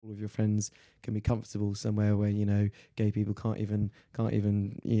all of your friends can be comfortable somewhere where, you know, gay people can't even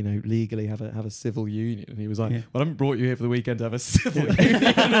you know, legally have a civil union. And he was like, well, I haven't brought you here for the weekend to have a civil union.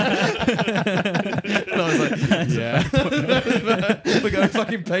 And I was like, yeah. We're going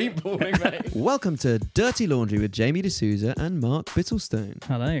fucking paintballing, mate. Welcome to Dirty Laundry with Jamie D'Souza and Mark Bittlestone.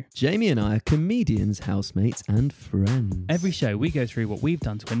 Hello. Jamie and I are comedians, housemates and friends. Every show we go through what we've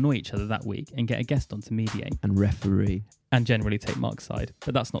done to annoy each other that week and get a guest on to mediate. And referee. And generally take Mark's side.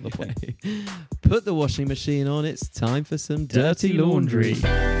 But that's not the point. Put the washing machine on. It's time for some dirty laundry.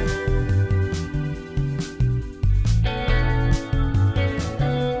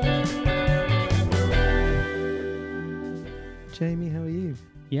 Jamie, how are you?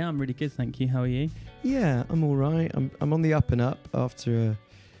 Yeah, I'm really good, thank you. How are you? Yeah, I'm all right. I'm on the up and up after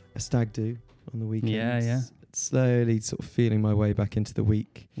a stag do on the weekend. Yeah. Slowly sort of feeling my way back into the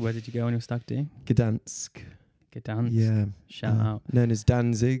week. Where did you go on your stag do? Gdansk. Gdansk. Yeah. Shout out. Known as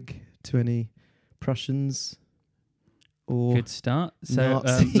Danzig to any Prussians. Or Good start. So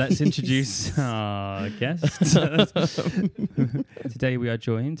let's introduce our guest. Today we are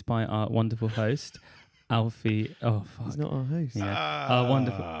joined by our wonderful host, Alfie. Oh, fuck. He's not our host. Yeah. Our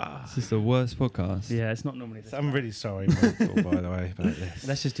wonderful. This is the worst podcast. Yeah, it's not normally this. I'm really sorry, Michael, by the way, about this.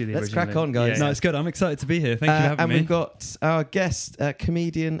 Let's just do the Let's original. crack on, guys. Yeah. No, it's good. I'm excited to be here. Thank you for having and me. we've got our guest,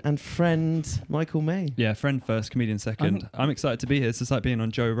 comedian and friend, Michael May. Yeah, friend first, comedian second. I'm excited to be here. It's just like being on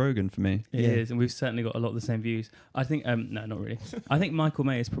Joe Rogan for me. It is, and we've certainly got a lot of the same views. I think, no, not really. I think Michael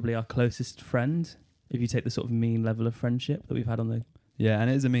May is probably our closest friend, if you take the sort of mean level of friendship that we've had on the... Yeah,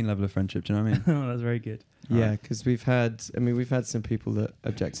 and it is a mean level of friendship, do you know what I mean? Oh, that's very good. Yeah, because we've had some people that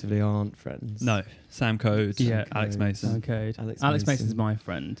objectively aren't friends. No, Sam Code, Yeah. Alex Mason. Okay. Alex Alex Mason. Mason's my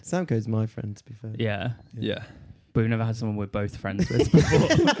friend. Sam Code's my friend, to be fair. Yeah. Yeah. But we've never had someone we're both friends with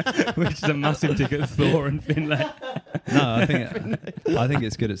before, which is a massive dig at Thor and Finlay. No, I think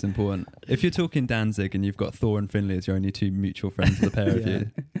it's good. It's important. If you're talking Danzig and you've got Thor and Finlay as your only two mutual friends of the pair of you,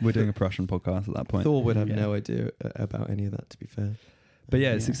 we're doing a Prussian podcast at that point. Thor would have no idea about any of that, to be fair. But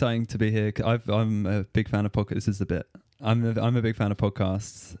yeah, it's exciting to be here. I'm a big fan of podcasts. This is the bit. I'm a big fan of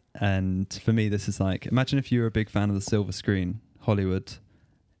podcasts, and for me, this is like, imagine if you were a big fan of the silver screen, Hollywood,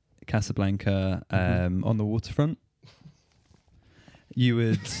 Casablanca, on the waterfront.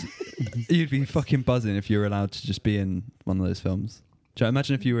 You'd be fucking buzzing if you were allowed to just be in one of those films. Do you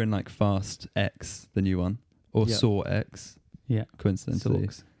imagine if you were in like Fast X, the new one, or Saw X? Yeah, coincidentally,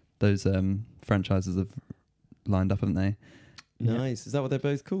 those franchises have lined up, haven't they? Nice. Is that what they're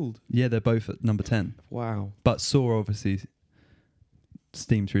both called? Yeah, they're both at number 10. Wow. But Saw obviously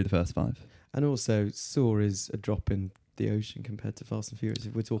steamed through the first 5. And also, Saw is a drop in the ocean compared to Fast and Furious.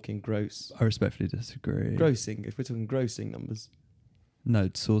 If we're talking gross. I respectfully disagree. Grossing. If we're talking grossing numbers. No,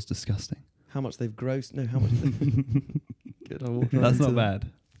 Saw's disgusting. How much they've grossed? No, how much? Good. That's not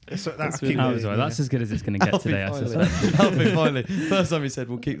bad. That's as good as it's going to get today, I suspect. Alfie, finally. First time he said,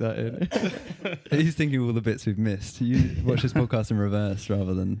 we'll keep that in. He's thinking of all the bits we've missed. You watch this podcast in reverse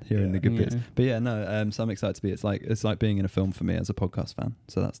rather than hearing the good bits. But yeah, no, so I'm excited to be. It's like being in a film for me as a podcast fan.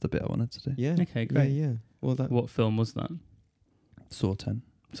 So that's the bit I wanted to do. Yeah. Okay, great. Yeah. Well, what film was that? Saw 10.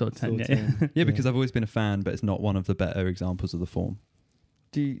 Saw 10, Saw yeah. 10. Yeah, because I've always been a fan, but it's not one of the better examples of the form.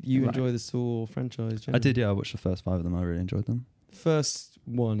 Do you enjoy the Saw franchise, Jamie? I did, yeah. I watched the first 5 of them. I really enjoyed them. First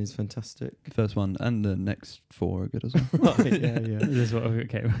one is fantastic. First one and the next 4 are good as well. Yeah. This is what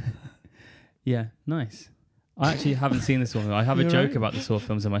okay. Yeah, nice. I actually haven't seen this one. I have a joke about the Saw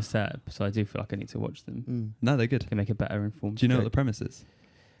films in my set, so I do feel like I need to watch them. No, they're good. To make a better informed. Do you know what the premise is?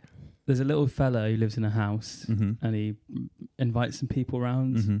 There's a little fella who lives in a house and he invites some people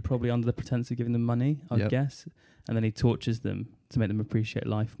around, probably under the pretense of giving them money, I would guess. And then he tortures them to make them appreciate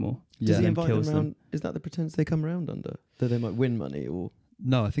life more. Does he and invite kills them around? Is that the pretense they come around under? That they might win money or...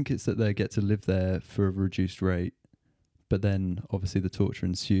 No, I think it's that they get to live there for a reduced rate. But then obviously the torture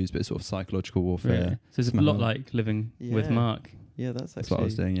ensues, but it's sort of psychological warfare. Really? So it's a lot like living with Mark. Yeah, that's what I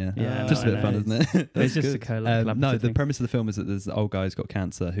was doing, yeah. No, just a bit of fun, isn't it? It's just a collaborative no, the thing. premise of the film is that there's the old guy's got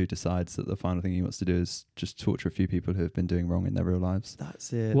cancer who decides that the final thing he wants to do is just torture a few people who have been doing wrong in their real lives.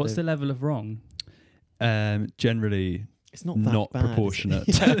 That's it. What's the level of wrong? Generally... It's not that bad, proportionate.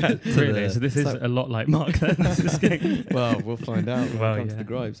 Really? So this is a lot like Mark then. Well, we'll find out when we come to the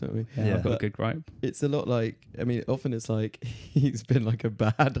gripes, won't we? Yeah, I've got a good gripe. It's a lot like, I mean, often it's like he's been like a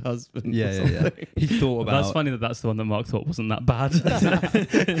bad husband. Yeah. He thought about... That's funny that's the one that Mark thought wasn't that bad.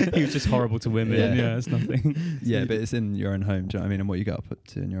 He was just horrible to women. Yeah, it's nothing. Yeah, but it's in your own home. Do you know what I mean? And what you get up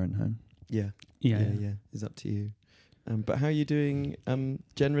to in your own home. Yeah. It's up to you. But how are you doing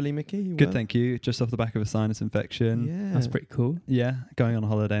generally, Mickey? Good, thank you. Just off the back of a sinus infection. Yeah. That's pretty cool. Yeah, going on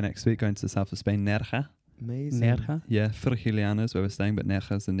holiday next week, going to the south of Spain, Nerja. Amazing. Nerja. Yeah, Frigiliana is where we're staying, but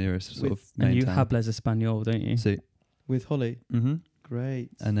Nerja is the nearest sort of main And you town. hablas Espanol, don't you? See. With Holly. Mm-hmm. Great.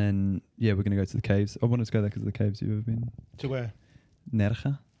 And then, we're going to go to the caves. I wanted to go there because of the caves. You've ever been? To where?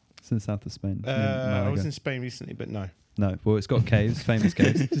 Nerja. It's in the south of Spain. I was in Spain recently, but no. No, well, it's got caves, famous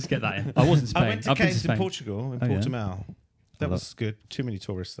caves. Just get that in. I was in Spain. I went to I've been caves in Spain. Portugal, in Oh, yeah? Portimao. That was good. Too many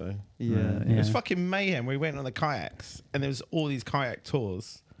tourists, though. Yeah. It was fucking mayhem. We went on the kayaks, and there was all these kayak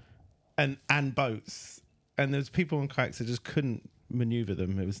tours and boats. And there was people on kayaks that just couldn't maneuver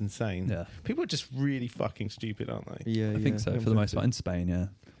them. It was insane. Yeah. People are just really fucking stupid, aren't they? Yeah, I think so, for the most part. In Spain, yeah.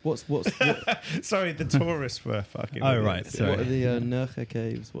 What Sorry, the tourists were fucking... Oh, right, idiots. sorry. what are the Nerja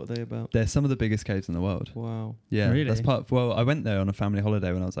caves? What are they about? They're some of the biggest caves in the world. Wow. Yeah, Really? that's part. Well, I went there on a family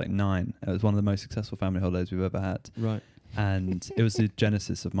holiday when I was like 9. It was one of the most successful family holidays we've ever had, Right. and it was the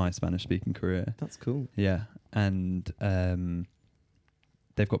genesis of my Spanish-speaking career. That's cool. Yeah, and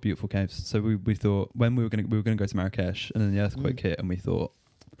they've got beautiful caves. So we thought when we were going to go to Marrakesh, and then the earthquake hit, and we thought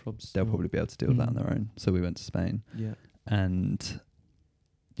they'll probably be able to deal with that on their own. So we went to Spain, Yeah. and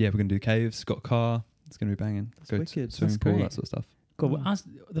we're going to do caves. Got a car. It's going to be banging. That's Go to wicked. swimming That's pool, great. that sort of stuff. God, well, as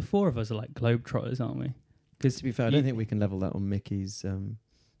the four of us are like globetrotters, aren't we? Because To be fair, I don't think we can level that on Mickey's. Well,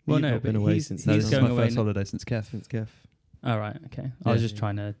 you've no, not been but away he's- since No, he's this is going my away first holiday since Kef. since Kef. All right, okay. I was just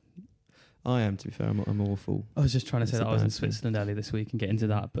trying to. I am, to be fair. I'm awful. I was just trying to say It's that a I was in bad thing. Switzerland earlier this week and get into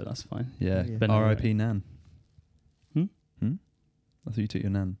that, but that's fine. Yeah. Yeah. But no, R.I.P. Nan. Hmm? I thought you took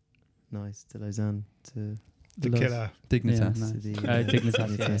your Nan. Nice. To Lausanne. To The Loves- killer. Dignitas. Yeah, to nice. the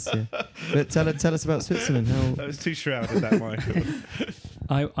Dignitas, Dignitas, yeah. But tell us about Switzerland. How? That was too shrouded, that, Michael.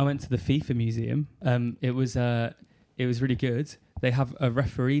 I went to the FIFA museum. It was really good. They have a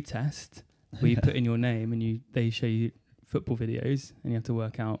referee test where you put in your name and they show you football videos and you have to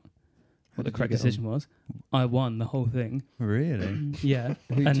work out what the did you correct get decision was. I won the whole thing. Really? Yeah.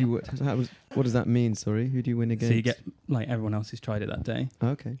 Who And do you? What does that mean? Sorry, who do you win against? so you get like everyone else who's tried it that day.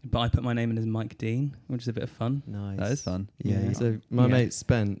 Okay. But I put my name in as Mike Dean, which is a bit of fun. Nice. That is fun. Yeah. Yeah. So my Yeah. mate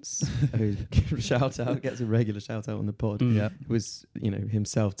Spence, who shout out gets a regular shout out on the pod, Mm. Yeah. was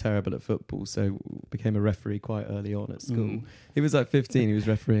himself terrible at football, so became a referee quite early on at school. Mm. He was like 15. He was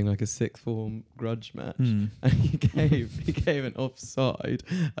refereeing like a sixth form grudge match, Hmm. and he gave an offside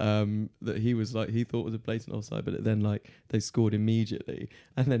that he thought was a blatant offside, but then like they scored immediately,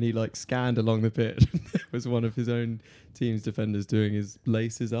 and then he like scanned along the pitch. There was one of his own team's defenders doing his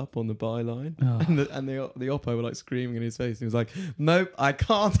laces up on the byline, Oh. and the oppo were like screaming in his face. He was like, "Nope, I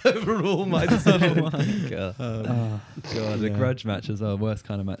can't overrule my decision." Oh my god. God, the Yeah. grudge match as well. Worst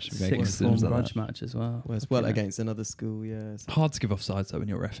kind of match. for making Sixth form decisions like grudge that. match as well. Well, against another school, yeah. Hard to give offsides though when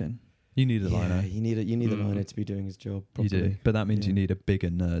you're reffing. You need a liner. You need a Mm. liner to be doing his job You properly. do, but that means you Yeah. need a bigger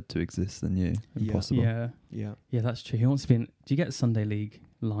nerd to exist than you. Yeah. Impossible. Yeah. Yeah. Yeah, that's true. He wants to be in. Do you get Sunday League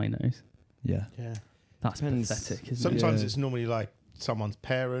linos? Yeah. Yeah. That's Depends. pathetic, isn't Sometimes Yeah. it's normally like someone's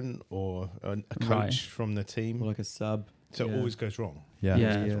parent or a coach Right. from the team. Or like a sub. So it yeah. always goes wrong. Yeah.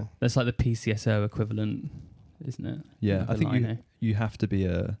 Yeah. Yeah. it? That's like the PCSO equivalent, isn't it? Yeah, Of I a think lino. you have to be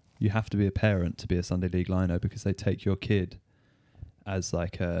a parent to be a Sunday League lino because they take your kid as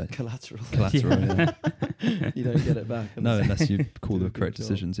like a Collateral. collateral. Yeah. Yeah. You don't get it back. No, unless you call Do a the good correct job.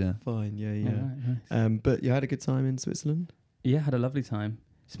 decisions. Yeah. Fine, yeah. Right, nice. But you had a good time in Switzerland? Yeah, had a lovely time.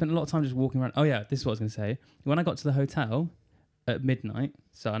 Spent a lot of time just walking around. Oh yeah, this is what I was going to say. When I got to the hotel at midnight,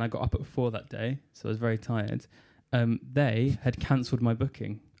 and I got up at 4 that day, so I was very tired. They had cancelled my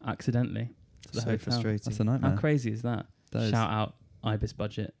booking accidentally to the So hotel. frustrating. That's a nightmare. How crazy is that? That is- Shout out Ibis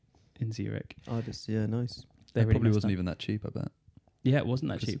Budget in Zurich. Yeah, nice. They It really probably messed wasn't up. even that cheap, I bet. Yeah, it wasn't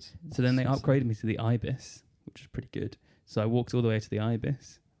that 'Cause cheap. it's- So then they it's- upgraded me to the Ibis, which was pretty good. So I walked all the way to the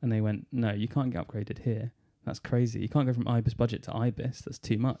Ibis, and they went, "No, you can't get upgraded here. That's crazy. You can't go from Ibis Budget to Ibis. That's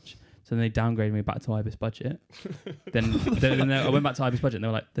too much." So then they downgraded me back to Ibis Budget. then I went back to Ibis Budget, and they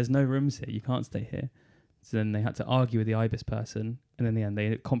were like, "There's no rooms here. You can't stay here." So then they had to argue with the Ibis person, and in the end,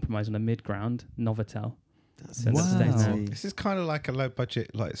 they compromised on a mid-ground Novotel. That's So that's insane. This is kind of like a low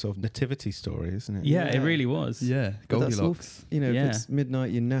budget, like sort of nativity story, isn't it? Yeah, it Yeah. really was. Yeah, But that's all Goldilocks. If Yeah. it's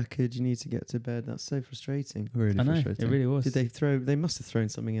midnight, you're knackered, you need to get to bed. That's so frustrating. Really I know, frustrating. it really was. Did they must have thrown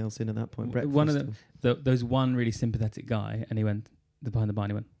something else in at that point. Breakfast. One of them- There was one really sympathetic guy, and he went behind the bar,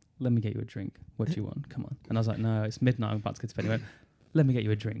 and he went, "Let me get you a drink. What do you want? Come on." And I was like, "No, it's midnight. I'm about to go to bed." He went, "Let me get you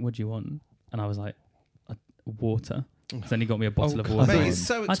a drink. What do you want?" And I was like, "Water." So then he got me a bottle of come water. Mate, on. it's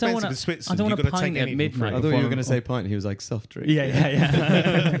so I don't expensive wanna- in I Switzerland. don't You've want got a to take pint at anything midnight. for I free. thought you were Before- going to say pint. He was like soft drink.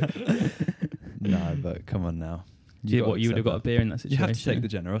 Yeah. No, but come on now. You gotta would have accept got a that. beer in that You situation. have to take the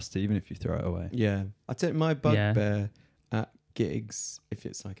generosity, even if you throw it away. Yeah, I take my bugbear at gigs. If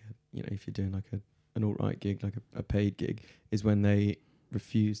it's like if you're doing like an all right gig, like a paid gig, is when they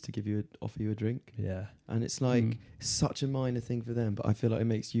refuse to offer you a drink. Yeah. And it's like such a minor thing for them, but I feel like it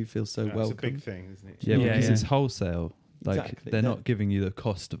makes you feel so welcome. It's a big thing, isn't it? Yeah, Yeah, because yeah. it's wholesale. Like Exactly. they're not giving you the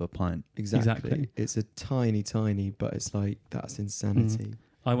cost of a pint. Exactly. It's a tiny, but it's like, that's insanity.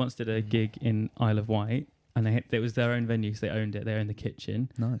 I once did a gig in Isle of Wight, and it was their own venue, so they owned it. They owned the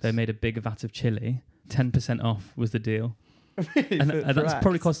kitchen. Nice. They made a big vat of chili. 10% off was the deal. Really? And For that's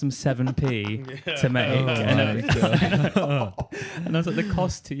probably acts? cost them 7p to make. Oh, And I was like, the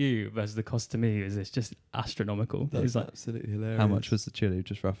cost to you versus the cost to me is just astronomical. That's It's like, absolutely hilarious. How much was the chili,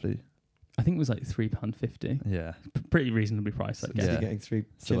 just roughly? I think it was like £3.50. Yeah. Pretty reasonably priced, I So guess. you're getting three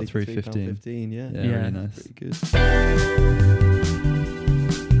So chili like for £3.15. £3.15, yeah. Yeah, Yeah. really nice. Pretty good.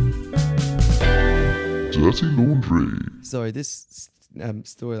 Dirty Laundry. Sorry, this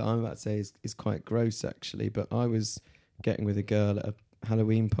story that I'm about to say is quite gross, actually, but I was getting with a girl at a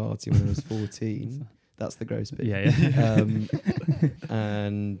Halloween party when I was 14. That's the gross bit. Yeah.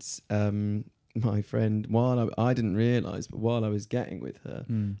 And my friend, I didn't realise, but while I was getting with her,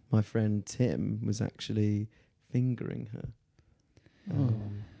 my friend Tim was actually fingering her.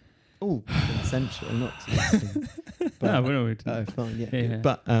 Oh, consensual, not soliciting. No, we're not. Oh, fine, yeah. Yeah. Good.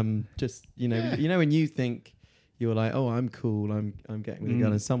 But just you know when you think you're like, oh, I'm cool, I'm getting with a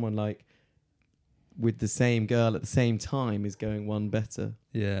girl, and someone like with the same girl at the same time is going one better.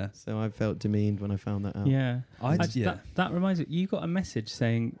 Yeah. So I felt demeaned when I found that out. Yeah. Yeah. That reminds me, you got a message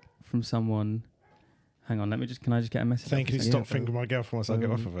saying from someone. Hang on, can I just get a message? Thank you. Yeah, Stop go fingering my girlfriend once I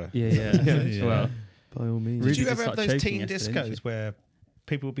get off of her. Yeah. Yeah. Well, By all means. Did Rudy you did ever have start those choking teen yesterday, didn't discos she? where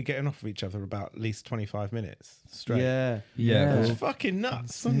people would be getting off of each other about at least 25 minutes straight? Yeah. Yeah. It was Cool. fucking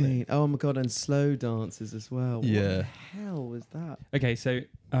nuts, wasn't it? Insane. Oh my god, and slow dances as well. Yeah. What the hell was that? Okay, so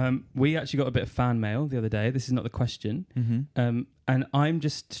we actually got a bit of fan mail the other day. This is not the question. Mm-hmm. And I'm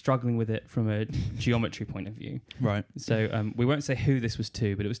just struggling with it from a geometry point of view. Right. So we won't say who this was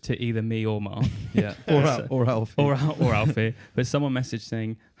to, but it was to either me or Mark. Yeah. Or Alfie. or Alfie. But someone messaged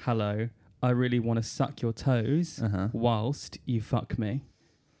saying, hello, I really want to suck your toes whilst you fuck me.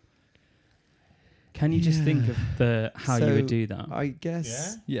 Can you just think of how you would do that? I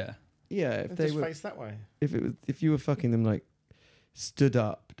guess. Yeah. Yeah. If they Just were, face that way. if you were fucking them like stood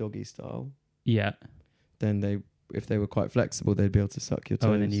up doggy style, Yeah. then if they were quite flexible, they'd be able to suck your toes.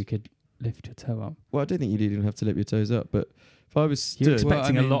 Oh, and then you could lift your toe up. Well, I don't think you'd even have to lift your toes up, but if I was You're stood,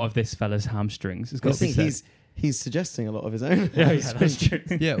 expecting a lot of this fella's hamstrings. It's I got to be think said. he's suggesting a lot of his own. Yeah, that's true.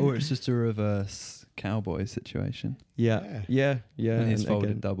 Yeah, or it's just a reverse cowboy situation. Yeah. And he's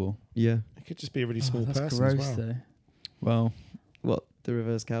folded again, double. Yeah. It could just be a really small that's person gross, as well. though. Well, What, the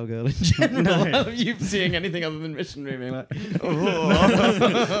reverse cowgirl in general? No. Are you seeing anything other than missionary being like,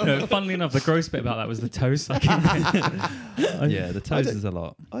 No, funnily enough, the gross bit about that was the toe sucking. yeah, the toes is a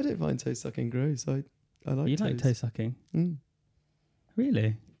lot. I don't find toe sucking gross. I like You toes. like toe sucking? Mm.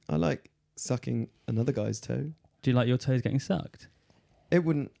 Really? I like sucking another guy's toe. Do you like your toes getting sucked? I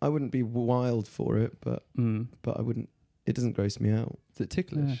wouldn't be wild for it, but I wouldn't. It doesn't gross me out. Is it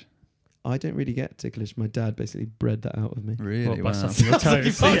ticklish? I don't really get ticklish. My dad basically bred that out of me. Really? What, by Wow. sucking your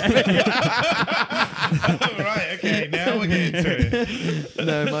toes? Right, okay, now we're getting to it.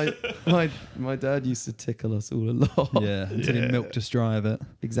 No, my dad used to tickle us all a lot. Yeah, until he milked us dry of it.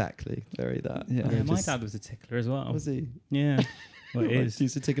 Exactly. Very that. Yeah. Yeah, my just- dad was a tickler as well. Was he? Yeah. Well, it is. He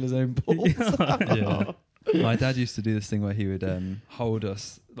used to tickle his own balls. Yeah. My dad used to do this thing where he would hold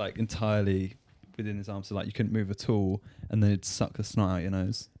us like entirely within his arms, so like you couldn't move at all, and then he'd suck the snot out your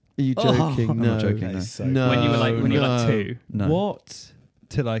nose. Are you joking? I'm No. not joking. That No. is so No. When you were like no. 2. No. What?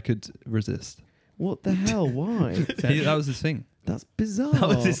 Till I could resist. What the hell? Why? That was his thing. That's bizarre. That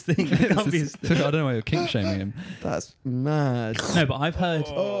was his thing. That can't be his I thing. don't know why you're kink shaming him. That's mad. No, but I've heard.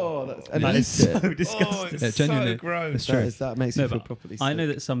 Oh, that's and That eat is so it. disgusting. it's Yeah, genuinely. so gross. It's true. That makes No, you feel but properly I know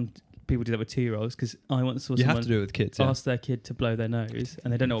sick. that some people do that with 2-year-olds because I once saw You have someone to do it with kids. Yeah. ask their kid to blow their nose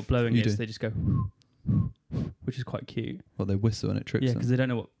and they don't know what blowing You is. do. They just go, which is quite cute. Well, they whistle and it tricks Yeah, them. because they don't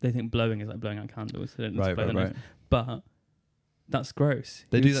know what they think blowing is, like blowing out candles. They don't need to Right, blow right, their right. nose. But that's gross.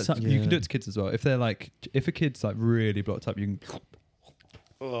 They You do would that. suck- You Yeah. can do it to kids as well. If they're like, if a kid's like really blocked up, you can.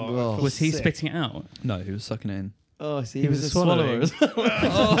 Oh, Was he sick. spitting it out? No, he was sucking it in. Oh, see, He he was was a swallower.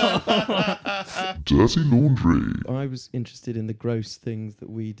 Dirty Laundry. I was interested in the gross things that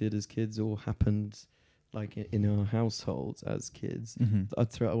we did as kids or happened like in our households as kids. Mm-hmm.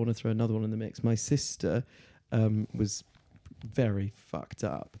 I want to throw another one in the mix. My sister was very fucked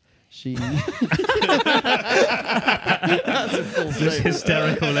up, She that's a full This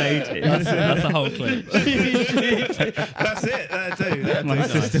hysterical lady. That's the whole clip. That's it. My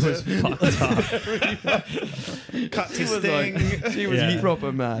sister was fucked up. Cut to She was sting. she was Yeah.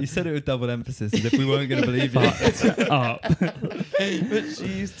 proper mad. You said it with double emphasis, as if we weren't going to believe you. Fucked up. But she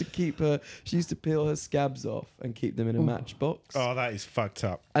used to peel her scabs off and keep them in a matchbox. Oh, that is fucked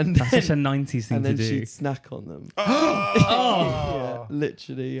up. And That's then, such a 90s thing and to then do. she'd snack on them. Oh. Yeah,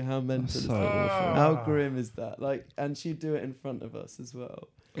 literally, how mental is So that? awful. How grim is that? Like, and she'd do it in front of us as well.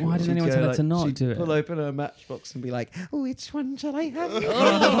 Why didn't She'd anyone go tell her like- to not she'd do it? Pull open her matchbox and be like, "Which one shall I have?" Oh,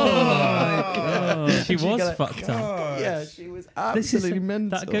 she And she'd was go like, fucked up. Yeah, she was This is absolutely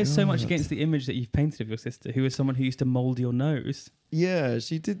mental. That goes so much against the image that you've painted of your sister, who was someone who used to mould your nose. Yeah,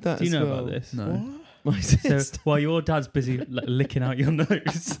 she did that Do you as know well. about this? No. My So sister. while your dad's busy licking out your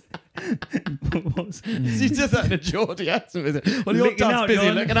nose, She did that in a Geordie accent, is it? Well, your Licking dad's out busy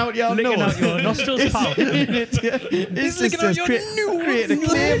your- looking out your licking nose. out your nostrils, pal. His sister's creating a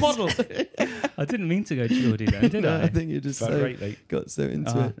clear model. I didn't mean to go Geordie then, did No, I? I think you just got so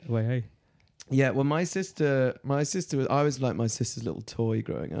into it. Wait, hey. Yeah, well, my sister was. I was like my sister's little toy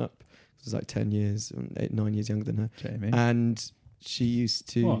growing up. I was like 10 years, 9 years younger than her, Jamie, and she used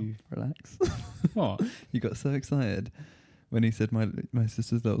to. What? relax. What? You got so excited when he said my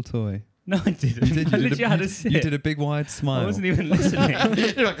sister's little toy. No, I didn't. You did. I You literally had a you sip. did a big wide smile. I wasn't even listening. I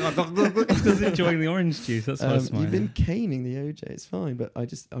was enjoying the orange juice. That's why I was smiling. You've been caning the OJ. It's fine, but I'm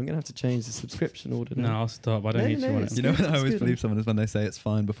gonna have to change the subscription order now. No, I'll stop. I don't No, need no, to want it's it. You know what I It's always good. believe someone is when they say it's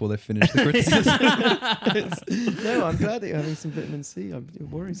fine before they finish the criticism. No, I'm glad that you're having some vitamin C. I'm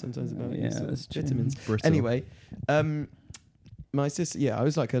worried sometimes about Yeah, sort of that's true. vitamins. Brittle. Anyway, my sister, I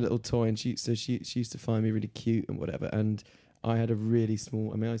was like a little toy, and she used to find me really cute and whatever. And I had a really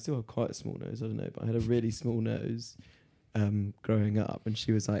small. I mean, I still have quite a small nose. I don't know, but I had a really small nose growing up, and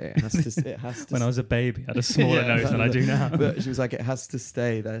she was like, "It has to." When I was a baby, I had a smaller Yeah, nose than I do now. But she was like, "It has to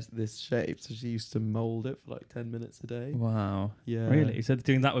stay this shape." So she used to mold it for like 10 minutes a day. Wow. Yeah, Really? So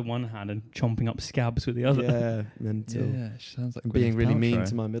doing that with one hand and chomping up scabs with the other? Yeah, mental. Yeah, she sounds like And being Gwyneth really mean Paltrow.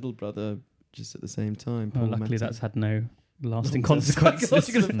 to my middle brother just at the same time. Well, Poor luckily Matty. that's had no lasting Long-term consequences.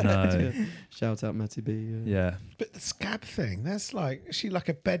 psychological No. effect, yeah. Shout out Matty B. Yeah. But the scab thing, that's like, is she like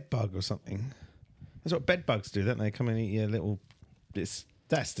a bed bug or something? That's what bed bugs do, don't they? Come and eat your little.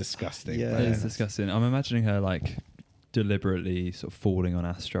 That's disgusting. Yeah. That is disgusting. I'm imagining her like deliberately sort of falling on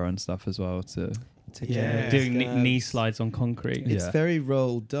Astra and stuff as well. Yeah, Yeah. doing Scabs. knee slides on concrete. It's Yeah. very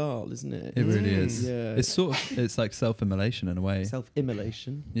Roald Dahl, isn't it? It really is. Yeah. It's sort of it's like self-immolation in a way.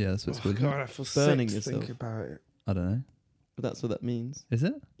 Self-immolation. Yeah, that's what it's Oh, called. God, I feel Burning sick to yourself. think about it. I don't know. But that's what that means. Is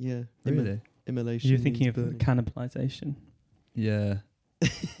it Yeah. really? Immolation. You're thinking of means cannibalization. Yeah.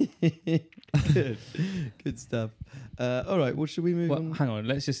 burning. Good stuff. All right, well, should we move Well, on? hang on.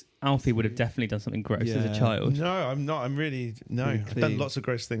 Let's just. Alfie would have definitely done something gross as Yeah. a child. No, I'm not. I'm really no. Really I've done clean. lots of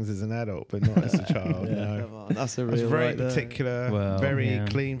gross things as an adult, but not as a child. Yeah, No, come on, that's a I was real very right there. particular, Well, very yeah.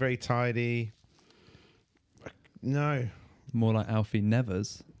 clean, very tidy. No, More like Alfie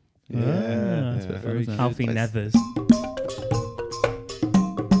Nevers. yeah, that's a bit yeah. very good. Alfie Let's- Nevers.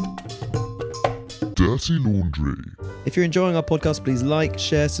 Dirty Laundry. If you're enjoying our podcast, please like,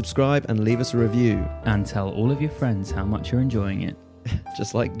 share, subscribe, and leave us a review. And tell all of your friends how much you're enjoying it.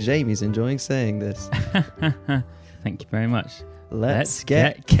 Just like Jamie's enjoying saying this. Thank you very much. Let's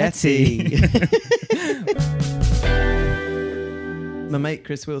get Ketty. My mate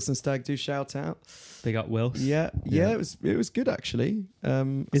Chris Wilson Stag do shout out. Big up, Wills. Yeah, Yeah. it was good actually.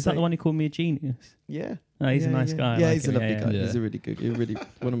 Is that the one who called me a genius? Yeah. No, he's a Yeah, nice yeah. guy. I Yeah, like he's a him. lovely Yeah, guy. yeah. He's a really good. You're really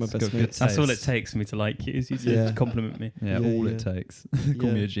one of my He's best got good mates. That's all it taste. takes for me to like you, is you to Yeah. compliment me. Yeah, Yeah, all yeah. it takes. Call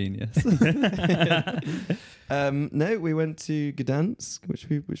Yeah. me a genius. No, we went to Gdansk,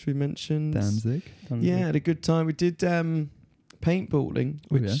 which we mentioned. Danzig. Yeah, had a good time. We did paintballing,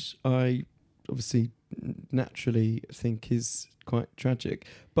 Oh, yeah. which I obviously naturally think is quite tragic,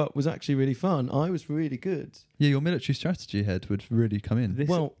 but was actually really fun. I was really good. Yeah, your military strategy head would really come in. This,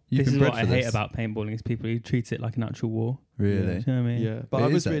 Well, You've this been is what bred I for hate this. about paintballing is people who treat it like an actual war. Really? Do you know what I mean? yeah, but It I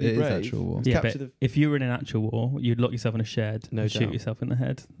is was a- really it is brave. actual war. Yeah, Capture but if you were in an actual war, you'd lock yourself in a shed No and shoot doubt. yourself in the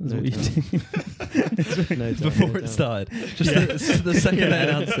head. That's No what you doubt. do. No doubt, Before no it doubt. started. Just the second they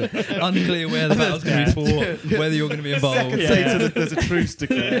announced it. Unclear where the battle's going to be fought, whether you're going to be involved. Yeah. There's a truce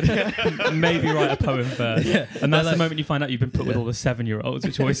declared. Maybe write a poem first. Yeah. And that's They're the moment you find out you've been put with all the 7-year-olds,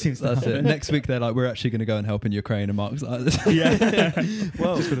 which always seems to That's it. happen. Next week they're like, we're actually going to go and help in Ukraine, and Mark's like, Yeah.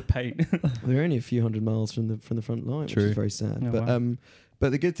 Well, Just with a paint. we're only a few hundred miles from the front line, True. which is very sad. Oh, but wow.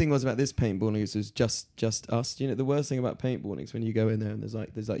 But the good thing was about this paintballing is it was just us. You know, the worst thing about paintballing is when you go in there and there's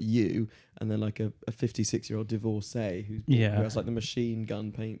like you and then like a 56-year-old divorcee who has like the machine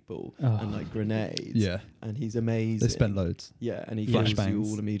gun paintball and like grenades. Yeah. And he's amazing. They spent loads. Yeah, and he kills you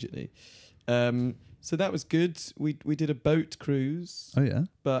all immediately. So that was good. We did a boat cruise. Oh yeah.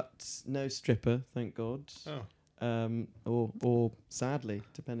 But no stripper, thank God. Oh. Or sadly,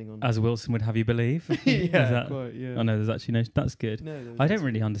 depending on As Wilson would have you believe. quite, yeah. Oh no, there's actually no. That's good. No, I don't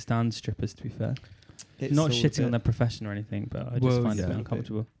really understand strippers, to be fair. It's Not all a shitting bit- on their profession or anything, but I just find it a bit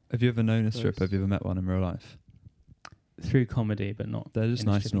uncomfortable. Have you ever known a stripper? Close. Have you ever met one in real life? Through comedy, but not. They're just in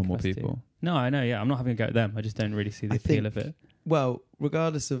a nice, stripping normal capacity. people. No, I know. Yeah, I'm not having a go at them. I just don't really see the I appeal think- of it. Well,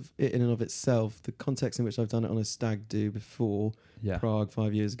 regardless of it in and of itself, the context in which I've done it on a stag do before, Yeah. Prague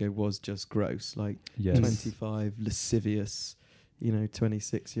 5 years ago, was just gross. Like Yes. 25 lascivious,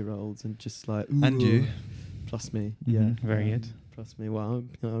 26-year-olds, and just like And you. plus me, Mhm. Very good. plus me. Well,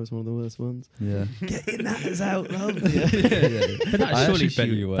 I was one of the worst ones. Yeah. Getting that is out, love. yeah. But that I surely actually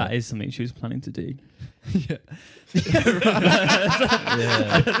bet you were. that is something she was planning to do. yeah.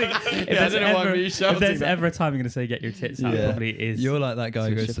 I think if there's ever a time I'm going to say get your tits out, it Yeah. probably is. You're like that guy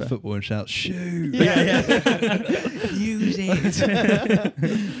who Sort of goes to stripper. football and shouts, "Shoot!" Use it.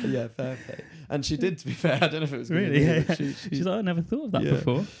 Yeah, fair play. And she did, to be fair. I don't know if it was gonna Really? be, Yeah. but She's like, I never thought of that Yeah.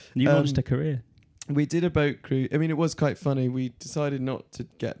 before. You launched a career. We did a boat cruise. I mean, it was quite funny. We decided not to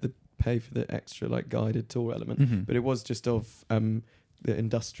get the pay for the extra like guided tour element, Mhm. but it was just of the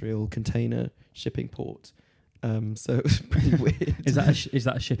industrial container shipping port. So it was pretty weird. Is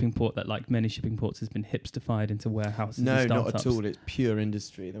that a shipping port that, like many shipping ports, has been hipsterfied into warehouses? No, and not startups? at all. It's pure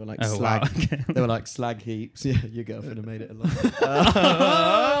industry. They were like Oh slag. wow! Okay. They were like slag heaps. Yeah, your girlfriend had made it along.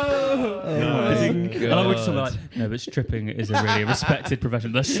 I think- God. I love when someone like, no, but stripping is a really respected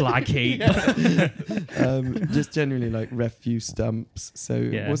profession. The slag heap. Just generally like refuse dumps. So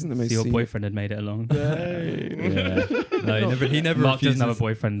it wasn't the most. So your scenic- boyfriend had made it along. Yeah. No, he never Mark refuses. doesn't have a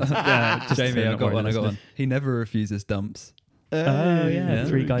boyfriend. Just Jamie, so I not got worried, one. I got listeners. one. He never refuses dumps. Oh yeah,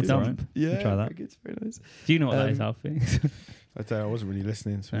 3-guy good. dump. Yeah, Try that. very good, very nice. Do you know what that is, Alfie? I don't know, I wasn't really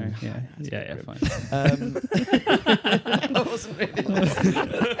listening. So. No, yeah, fine. I wasn't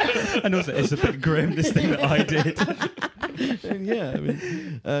really. And also, it's a bit grim, this thing that I did. Yeah, I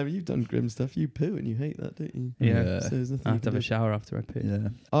mean, you've done grim stuff. You poo and you hate that, don't you? Yeah. So there's nothing. I you have to can have a do. shower after I poo. Yeah.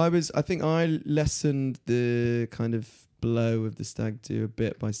 I think I lessened the kind of blow of the stag do a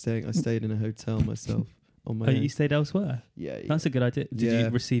bit by staying. I stayed in a hotel myself on my Oh, own. you stayed elsewhere? Yeah, That's a good idea. Did Yeah. you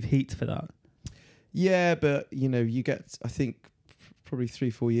receive heat for that? yeah, but you get. I think probably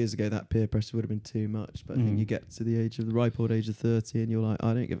 3-4 years ago that peer pressure would have been too much. But I think you get to the ripe old age of 30, and you're like,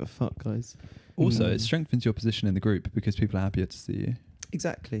 I don't give a fuck, guys. Also, Mm. it strengthens your position in the group because people are happier to see you.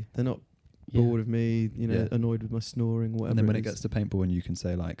 Exactly. They're not Yeah. bored of me. Yeah. Annoyed with my snoring, whatever. And then when it is. gets to paintball and you can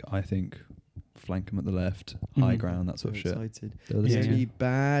say, like, I think flank him at the left, high Mhm. ground, that so sort of shit. excited. They'll The listen to only you.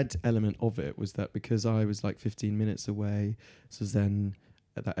 bad element of it was that because I was like 15 minutes away, so then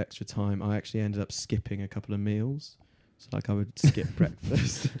at that extra time, I actually ended up skipping a couple of meals. So like I would skip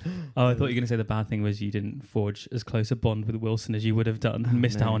breakfast. Oh, I thought you were going to say the bad thing was you didn't forge as close a bond with Wilson as you would have done and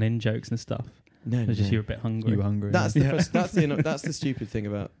missed no. out on in-jokes and stuff. No, It was just you were a bit hungry. You were hungry. That's yeah. that's the stupid thing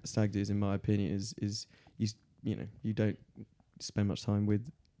about stag do's, in my opinion, is you don't spend much time with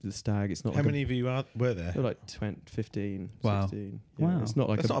the stag. It's not How like many of you were there? they're like 20, 15, Wow. 16. Wow. It's not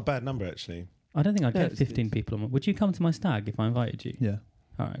like That's not a bad number, actually. I don't think I'd No, get it's 15 good. people on. Would you come to my stag if I invited you? Yeah.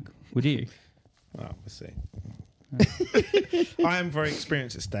 All right. Would you? Oh, we'll see. I am very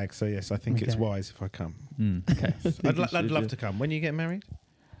experienced at stag, so yes, I think it's Okay. wise if I come. Mm. Okay. I'd love to come. When you get married?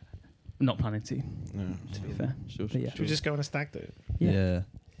 Not planning to, No. to be fair. Sure, But yeah. Should we just go on a stag do? Yeah.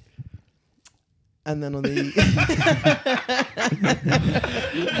 And then on the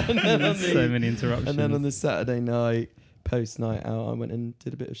So many interruptions. and then on the Saturday night post night out, I went and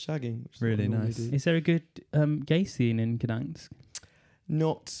did a bit of shagging. Which is what I Really normally nice. do. Is there a good gay scene in Gdansk?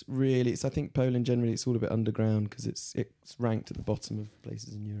 Not really. I think Poland generally it's all a bit underground because it's ranked at the bottom of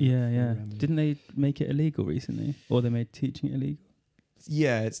places in Europe. Yeah, for, yeah. Didn't they make it illegal recently? Or they made teaching it illegal?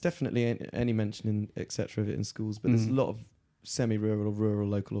 Yeah, it's definitely any mention in etc. of it in schools, but there's a lot of semi-rural or rural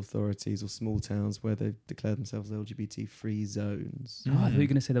local authorities or small towns where they've declared themselves LGBT-free zones. Oh, I thought you were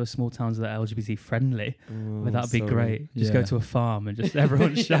going to say there were small towns that are LGBT friendly. Oh, But that'd be sorry. great. Just Yeah. go to a farm and just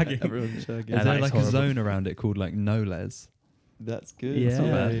everyone's shagging. Everyone's shagging. Yeah, Is that there is like horrible. a zone around it called like no les? That's good. Yeah. It's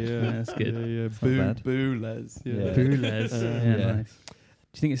not bad. Yeah, that's good. Yeah. not Boo, bad. boo, Les. Yeah. Yeah. Boules. Yeah. Yeah, nice. Do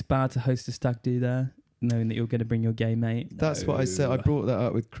you think it's bad to host a stag do there, knowing that you're going to bring your gay mate? That's what I said. I No. brought that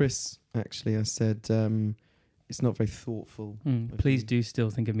up with Chris, actually. I said, it's not very thoughtful. Please do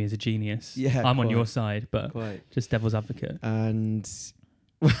still think of me as a genius. Yeah, I'm on quite. your side, but Quite. just devil's advocate. And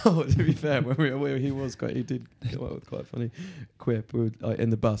Well, to be fair, he did come up with quite a funny quip. We were in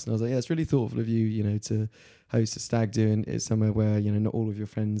the bus, and I was like, "Yeah, it's really thoughtful of you, to host a stag do, and it's somewhere where not all of your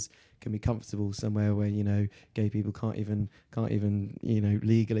friends can be comfortable. Somewhere where gay people can't even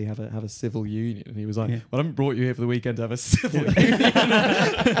legally have a civil union." And he was like, "Well, I haven't brought you here for the weekend to have a civil union."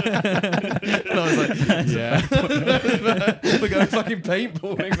 And I was like, "Yeah, we're going fucking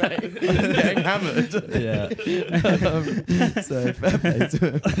paintballing, mate, getting hammered." Yeah. So fair play to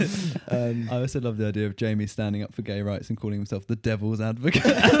him. I also love the idea of Jamie standing up for gay rights and calling himself the devil's advocate.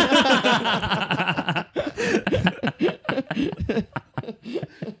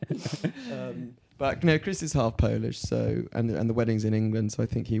 But no, Chris is half Polish, so and the wedding's in England, so I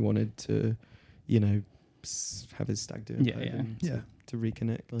think he wanted to, have his stag do to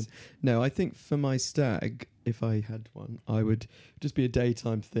reconnect. And no, I think for my stag, if I had one, I would just be a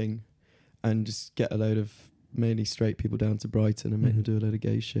daytime thing, and just get a load of mainly straight people down to Brighton and make them do a load of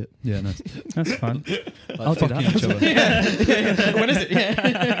gay shit. Yeah, nice. That's fun. Like I'll do that. each other. Yeah. When is it?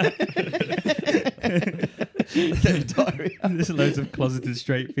 Get your diary out. There's loads of closeted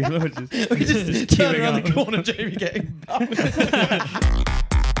straight people. We just turn around the corner, Jamie getting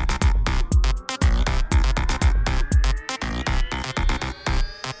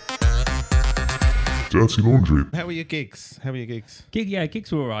Dirty Laundry. How are your gigs?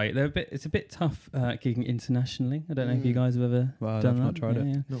 Gigs were all right. It's a bit tough gigging internationally. I don't know if you guys have ever Well, done I've that. not tried it.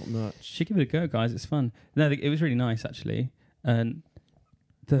 Yeah. not much. Should give it a go, guys. It's fun. No, it was really nice actually. And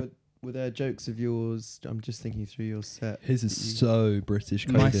Were there jokes of yours? I'm just thinking through your set. His is so British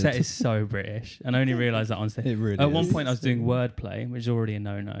coded. my set is so British, and I only realised that on stage. It really At is. one point, I was doing wordplay, which is already a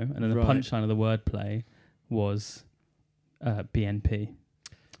no-no, and then the Right. punchline of the wordplay was BNP,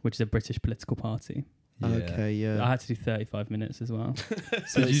 which is a British political party. Yeah. Okay, yeah. I had to do 35 minutes as well.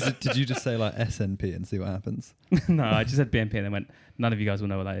 So Did you just say like SNP and see what happens? No, I just said BNP, and they went, "None of you guys will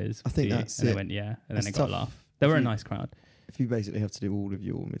know what that is." I think do you?" that's and they it. went, "Yeah," and That's then they got a tough. laugh. They were a you- nice crowd. if you basically have to do all of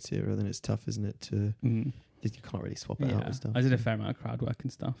your material, then it's tough, isn't it? You can't really swap it out Yeah, with stuff. I did a fair amount of crowd work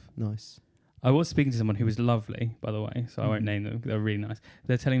and stuff. Nice. I was speaking to someone who was lovely, by the way, so I won't Mhm. name them. They were really nice.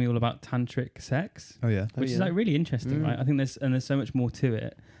 They're telling me all about tantric sex, Oh yeah. which is yeah. like really interesting, Mm. right? I think there's so much more to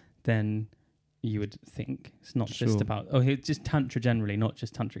it than you would think. It's not Sure. just about it's just tantra generally, not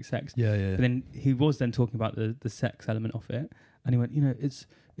just tantric sex. Yeah. But then he was then talking about the sex element of it, and he went,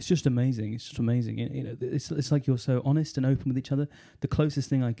 it's just amazing. It's just amazing. It's like you're so honest and open with each other. The closest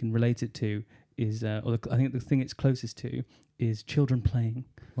thing I can relate it to is, I think the thing it's closest to is children playing.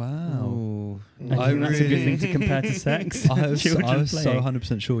 Wow. Oh. I think that's a good thing to compare to sex. I was Children so playing.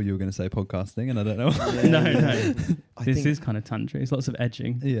 100% sure you were going to say podcasting, and I don't know. No. I This think is kind of tantra. It's lots of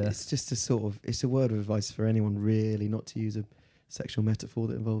edging. Yeah. it's just it's a word of advice for anyone really not to use a sexual metaphor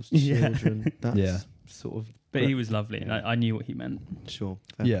that involves Yeah. children. That's Yeah. sort of But he was lovely, and I knew what he meant. sure.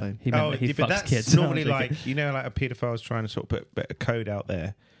 Fair Yeah. play. He meant that he but fucks that's kids. normally No, I'm joking. like like a paedophile's trying to sort of put a bit of code out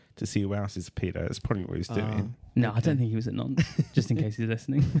there to see who else is a pedo. That's probably what he's doing. No, I Okay. don't think he was a nonce. Just in case he's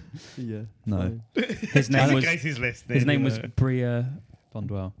listening. Yeah. No. fine. His name In was case he's listening. his name was Bria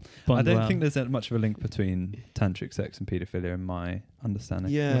Bondwell. Bondwell. I don't think there's that much of a link between tantric sex and paedophilia in my understanding.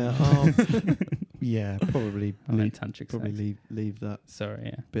 Yeah. Yeah. Probably. I meant tantric Probably sex. leave that Sorry,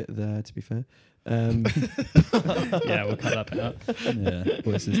 yeah. bit there. To be fair. Yeah, we'll cut that bit out. Yeah.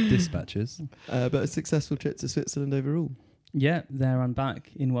 Well, this is dispatches. But a successful trip to Switzerland overall. Yeah, there and back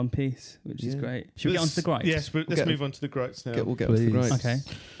in one piece, which is Yeah. great. Should we get on to the gripes? Yes, let's get- move on to the gripes now. We'll get on to the Please. gripes. Okay.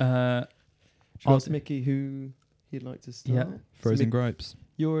 Should we ask Mickey who he'd like to start? Yeah. Frozen Mick, gripes.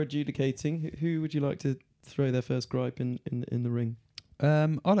 you're adjudicating. Who would you like to throw their first gripe in the ring?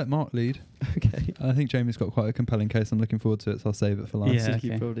 I'll let Mark lead. Okay. I think Jamie's got quite a compelling case. I'm looking forward to it, so I'll save it for last. Yeah. I think he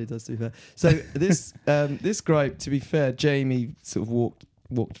okay. probably does, to be fair. So this gripe, to be fair, Jamie sort of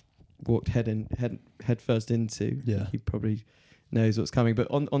walked head first into. Yeah. He probably knows what's coming. But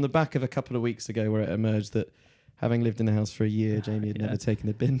on the back of a couple of weeks ago, where it emerged that having lived in the house for a year, Jamie had Yeah. never taken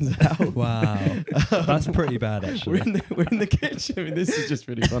the bins out. Wow. That's pretty bad, actually. We're in the kitchen. I mean, this is just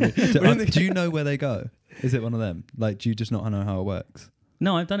really funny. Do you know where they go? Is it one of them? Like, do you just not know how it works?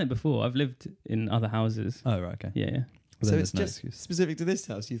 No, I've done it before. I've lived in other houses. Oh, right, okay. Yeah. Well, So then it's there's no just excuse. specific to this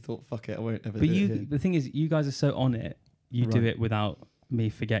house. You thought, fuck it, I won't ever But do it here. the thing is, you guys are so on it. You do Right. it without me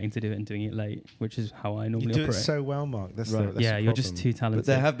forgetting to do it and doing it late, which is how I You normally do it operate. so well, Mark. That's Right. the Yeah, you're just problem. too talented. But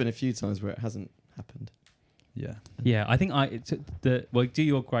there have been a few times where it hasn't happened. Yeah. Yeah, I think do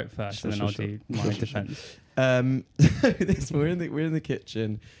your gripe first, Sure, and then sure, I'll do my defense. We're in the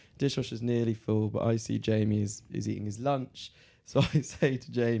kitchen. Dishwasher's nearly full, but I see Jamie is eating his lunch. So I say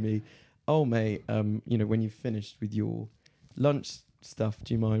to Jamie, "Oh mate, when you've finished with your lunch stuff,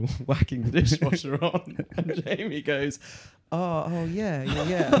 do you mind whacking the dishwasher on?" And Jamie goes, oh yeah.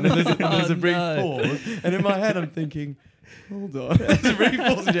 And then there's a brief pause, and in my head I'm thinking, hold on. There's a brief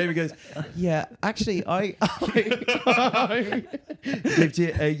pause, and Jamie goes, yeah, actually, I lived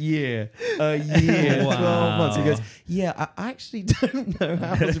here a year, 12 months. He goes, yeah, I actually don't know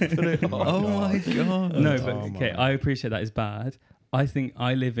how to put it on. Oh my God. No, but okay, I appreciate that is bad. I think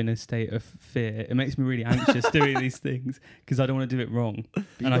I live in a state of fear. It makes me really anxious doing these things because I don't want to do it wrong.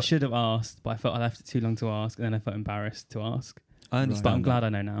 And I should have asked, but I felt I left it too long to ask, and then I felt embarrassed to ask. I understand. But I'm glad I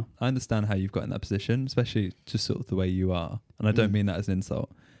know now. I understand how you've got in that position, especially just sort of the way you are. And I don't mean that as an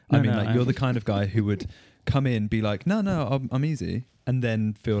insult. No, I mean, no, like, you're the kind of guy who would come in, be like, no, I'm easy, and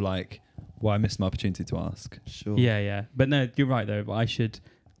then feel like, well, I missed my opportunity to ask. Sure. Yeah. But no, you're right though. But I should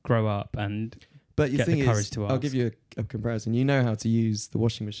grow up and But your get thing the courage is, to ask. I'll give you a comparison. You know how to use the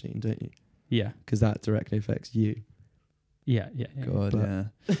washing machine, don't you? Yeah. Because that directly affects you. Yeah. God, But-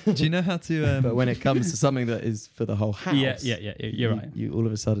 yeah. Do you know how to... But when it comes to something that is for the whole house, Yeah. You're right. You all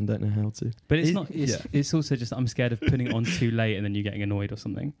of a sudden don't know how to. But it's It- not. It's, yeah. it's also just I'm scared of putting it on too late and then you getting annoyed or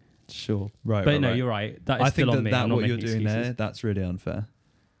something. Sure. Right, But right, no, right. you're right. That is I think still on me. that I'm not what you're making doing excuses. there, that's really unfair.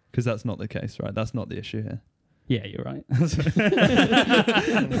 Because that's not the case, right? That's not the issue here. Yeah, you're right.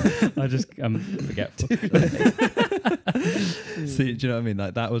 I just forgetful. See, do you know what I mean?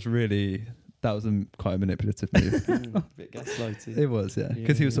 Like, that was quite a manipulative move. A bit gaslighty. It was, yeah.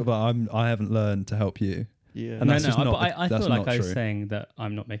 Because he was sort of like, I haven't learned to help you. Yeah. And that's just but not the- I that's feel like not I was true. saying that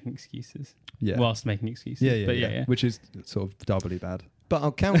I'm not making excuses Yeah. whilst making excuses. yeah. But yeah. Which is sort of doubly bad. But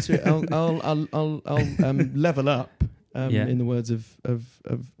I'll counter it. I'll level up. Yeah. In the words of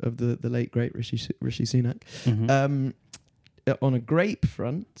the late great Rishi Sunak. Mhm. On a grape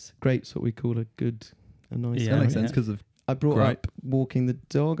front, grape's what we call a nice. Yeah, That makes yeah. sense because of... I brought Gripe. up walking the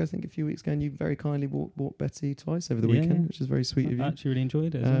dog, I think, a few weeks ago, and you very kindly walked Betty twice over the Yeah, weekend, yeah. which is very sweet of I you. actually really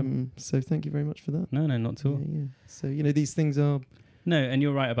enjoyed it. as well. So thank you very much for that. No, not at all. Yeah. So these things are. No, and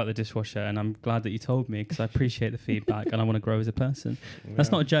you're right about the dishwasher, and I'm glad that you told me because I appreciate the feedback and I want to grow as a person.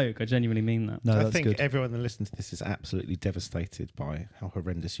 That's not a joke. I genuinely mean that. No, I that's think good. everyone that listens to this is absolutely devastated by how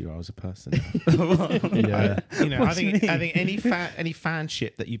horrendous you are as a person. Yeah. I think any fan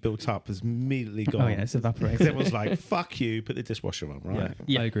shit that you built up has immediately gone. Oh yeah, it's Because evaporated. everyone's like, "Fuck you, put the dishwasher on," right?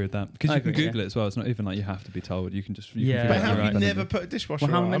 Yeah. I agree with that. Because I you can agree, Google it as well. It's not even like you have to be told. You can just... You Yeah. can But figure how it have out you right never then. put a dishwasher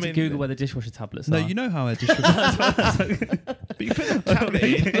Well, how am on? I meant to Google where the dishwasher tablets No, are? you know how a dishwasher... But you put the tablet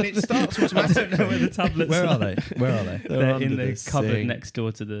in and it starts I don't know automatically. where the tablets Where are. are they? Where are they? They're under in the cupboard sink. next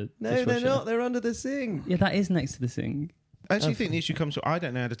door to the No, dishwasher. they're not. They're under the sink. Yeah, that is next to the sink. I actually think the issue comes to I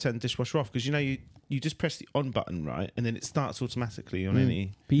don't know how to turn the dishwasher off because you just press the on button, right, and then it starts automatically on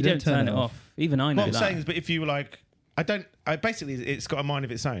any. But you don't don't turn it off. Even I know What I'm that. saying is, but if you were like, basically it's got a mind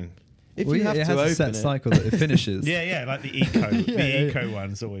of its own. If Well, you have it to has open a set it, cycle that it finishes. Yeah, like the eco. The eco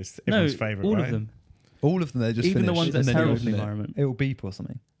one's always everyone's favourite, all right? of them. All of them, they just Even the finish, ones that and then you terrible for open the it. environment. It will beep or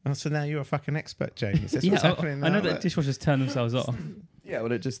something. Oh, so now you're a fucking expert, James. That's Yeah, what's happening I know now. that dishwashers turn themselves off. yeah,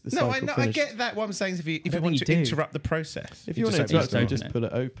 well, it just the No, cycle I finished. get that. What I'm saying is, if you don't want think to you do. interrupt the process, If you want to just interrupt open it, it. just pull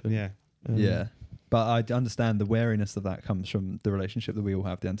it open. Yeah. Yeah. But I understand the wariness of that comes from the relationship that we all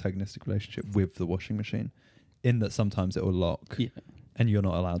have, the antagonistic relationship with the washing machine, in that sometimes it will lock Yeah. and you're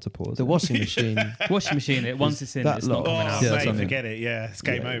not allowed to pause. The washing machine. Washing machine, once it's in, that it's not lock. coming Oh, out. Yeah, that's mate, what I mean. forget it. Yeah, it's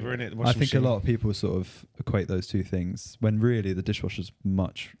game Yeah, over, yeah. isn't it? The I washing think a machine. lot of people sort of equate those two things when really the dishwasher's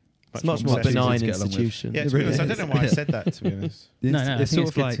much... It's much more obsessive. benign to get along with. institution. Yeah, It to be really honest, I is. don't know why I Yeah. said that, to be honest. No, I it's think sort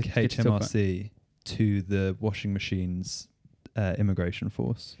it's of like good to talk about. HMRC to the washing machine's immigration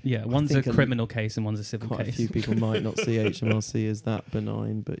force. Yeah, one's a think criminal case and one's a civil Quite a case. few people might not see HMRC as that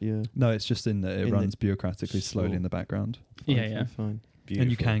benign, but yeah. No, it's just in that it In the- runs bureaucratically slowly Sure. in the background. Fine, Yeah, yeah. Fine. And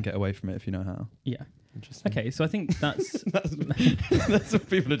you can get away from it if you know how. Yeah. Interesting. Okay, so I think that's That's what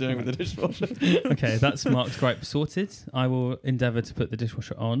people are doing with the dishwasher. okay. That's Mark's gripe sorted. I will endeavour to put the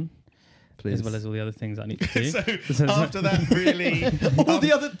dishwasher on, Please. as well as all the other things I need to do. So after that, really, All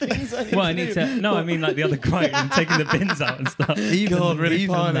the other things I need well, to I need do. to. No, I mean like the other gripe and taking the bins out and stuff. God, really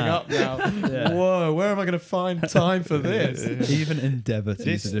piling that. up now. Yeah. Whoa, where am I going to find time for this? Even endeavour to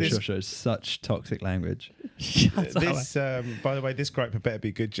use This- the this- dishwasher is such toxic language. this, by the way, this gripe had better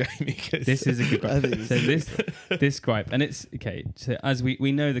be good, Jamie. 'cause This is a good I gripe. think So this gripe, and it's okay. So as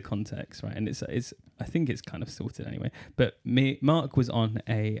we know the context, right? And it's I think it's kind of sorted anyway. But Mark was on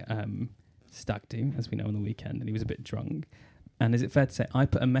a stag do, as we know, on the weekend, and he was a bit drunk. And is it fair to say I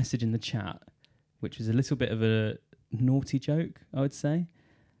put a message in the chat, which was a little bit of a naughty joke, I would say.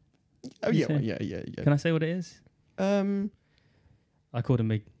 Oh You yeah, say- well, yeah. Can I say what it is? I called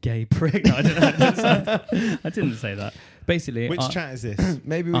him a gay prick. No, I didn't say that. Basically, Which chat is this?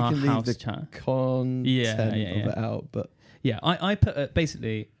 maybe we our can leave the chat. content Yeah. of it out, but Yeah, I put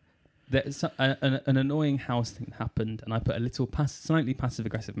basically there's an annoying house thing happened, and I put a little slightly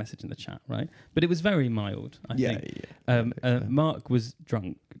passive-aggressive message in the chat, right? But it was very mild, I think. Mark was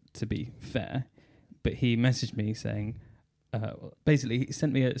drunk, to be fair, but he messaged me saying, basically, he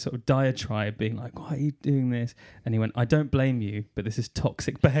sent me a sort of diatribe being like, why are you doing this? And he went, I don't blame you, but this is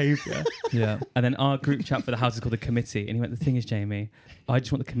toxic behaviour. Yeah. And then our group chat for the house is called the committee. And he went, the thing is, Jamie, I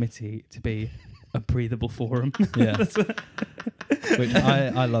just want the committee to be a breathable forum. Yeah. Which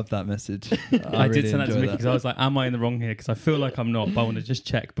I love that message. I really did send that to Mickey enjoy because I was like, am I in the wrong here? Because I feel like I'm not, but I want to just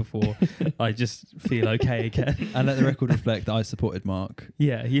check before I just feel okay again. And let the record reflect that I supported Mark.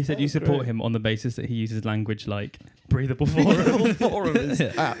 Yeah, you said you support him on the basis that he uses language like breathable forum.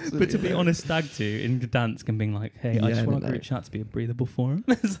 But to be honest, Stag do in Gdansk and being like, hey, I just want our group chat to be a breathable forum.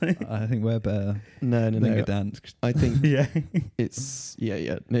 I think we're better than Gdansk. I think yeah, it's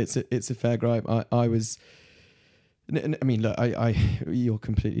it's a fair gripe. I was. I mean, look, you're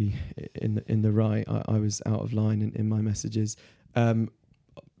completely in the right. I was out of line in my messages. When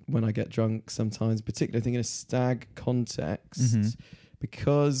I get drunk, sometimes, particularly I think in a stag context,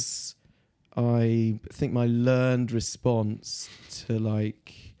 because I think my learned response to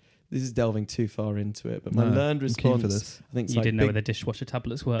this is delving too far into it, but my learned response, I think, you didn't know where the dishwasher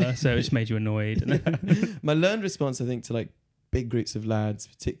tablets were, so it just made you annoyed. My learned response, I think, to big groups of lads,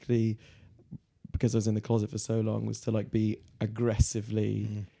 particularly because I was in the closet for so long, was to be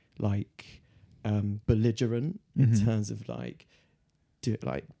aggressively belligerent in terms of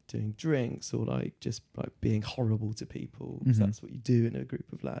doing drinks or just being horrible to people, because that's what you do in a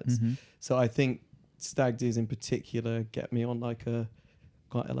group of lads. So I think stag do's in particular get me on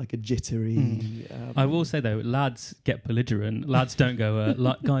quite a jittery. I will say though, lads get belligerent. Lads don't go,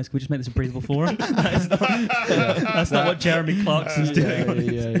 guys, can we just make this a breathable forum? That's not what Jeremy Clarkson's doing.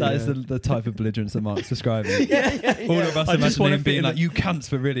 That is the type of belligerence that Mark's describing. All of us imagine him being like, you cunts,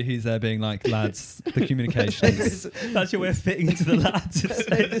 but really he's there being like, lads, the communications. That's your way of fitting into the lads.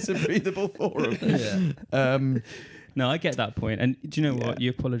 Make this a breathable forum. No, I get that point. And do you know what? You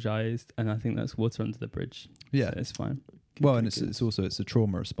apologised, and I think that's water under the bridge. Yeah. So it's fine. Well, and it's also a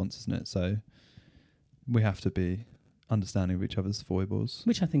trauma response, isn't it? So we have to be understanding of each other's foibles.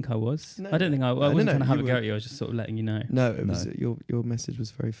 Which I think I was. I don't think I wasn't trying to have a go at you. I was just sort of letting you know. No, it was your message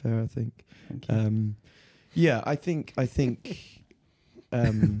was very fair, I think. Thank you. I think I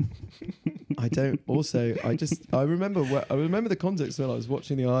remember the context when I was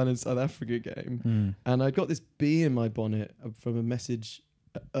watching the Ireland South Africa game, and I got this bee in my bonnet from a message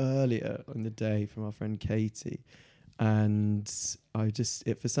earlier in the day from our friend Katie. And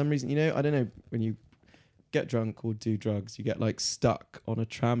for some reason, I don't know, when you get drunk or do drugs, you get stuck on a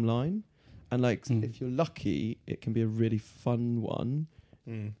tram line. And if you're lucky, it can be a really fun one.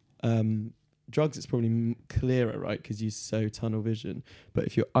 Drugs, it's probably clearer, right? Because you so tunnel vision. But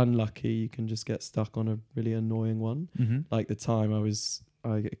if you're unlucky, you can just get stuck on a really annoying one. Like the time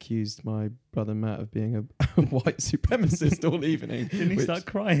I accused my brother Matt of being a white supremacist all evening. Didn't he start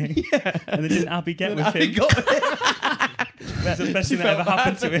crying? Yeah. And then didn't Abby get with Abby him? got That's the best thing that ever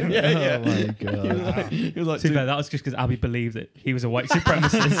happened to him. Yeah. Oh my God. He was like, to be fair, that was just because Abby believed that he was a white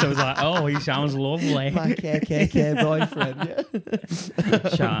supremacist. So I was like, oh, he sounds lovely. my KKK boyfriend. Yeah.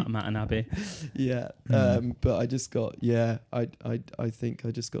 Shout out Matt and Abby. Yeah. But I just got, I think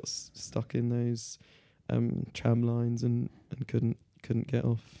I just got stuck in those tram lines and couldn't get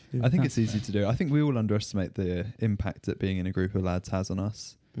off. Yeah. I think it's easy to do. I think we all underestimate the impact that being in a group of lads has on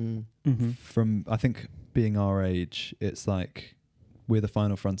us. From, I think, being our age, it's like we're the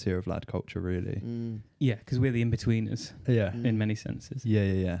final frontier of lad culture, really. Yeah, because we're the in-betweeners. Yeah. In many senses.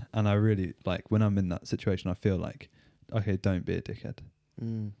 Yeah. And I really, when I'm in that situation, I feel like, okay, don't be a dickhead.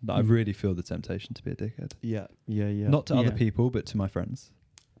 I really feel the temptation to be a dickhead. Yeah. Not to other people, but to my friends.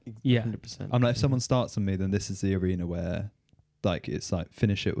 Yeah. 100%. I'm like, if someone starts on me, then this is the arena where it's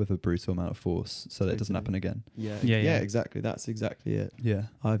finish it with a brutal amount of force so that it doesn't happen again. Yeah, exactly. That's exactly it. Yeah.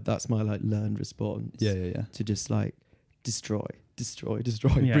 That's my learned response. Yeah. To just destroy.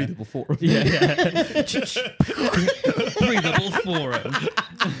 Yeah. Breathable forum. Yeah. Breathable forum.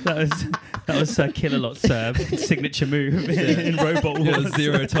 That was Killer Lot's signature move in Robot Wars. Yeah,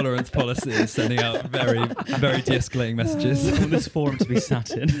 zero tolerance policy is sending out very, very de-escalating messages. I want this forum to be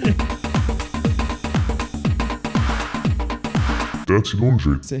sat in. Dirty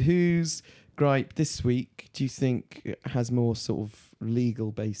laundry. So whose gripe this week do you think has more sort of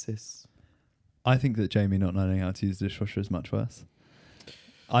legal basis? I think that Jamie not knowing how to use the dishwasher is much worse.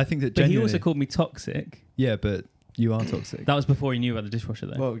 I think that But he also called me toxic. Yeah, but you are toxic. That was before he knew about the dishwasher,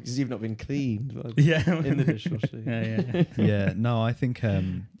 though. Well, because you've not been cleaned in the dishwasher. Yeah. Yeah, no, I think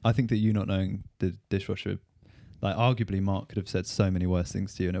that you not knowing the dishwasher Like, arguably, Mark could have said so many worse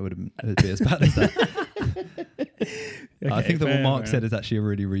things to you, and it'd be as bad as that. I think that what Mark said is actually a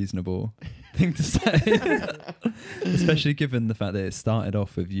really reasonable thing to say, especially given the fact that it started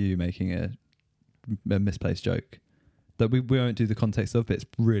off with you making a misplaced joke that we won't do the context of, but it's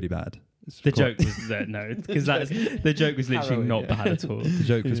really bad. The joke was because the joke was literally not bad at all. The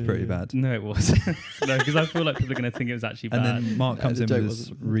joke was pretty bad. No, it wasn't. No, because I feel like people are going to think it was actually bad. And then Mark comes in with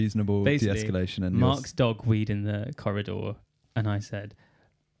this reasonable Basically, de-escalation. And Mark's dog weed in the corridor, and I said,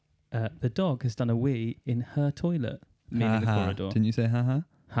 the dog has done a wee in her toilet, meaning the corridor. Didn't you say ha-ha?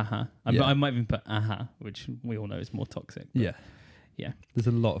 Haha. Yeah. I might even put aha, which we all know is more toxic. Yeah. Yeah. There's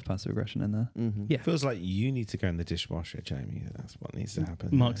a lot of passive aggression in there. Mm-hmm. Yeah. Feels like you need to go in the dishwasher, Jamie. That's what needs to happen.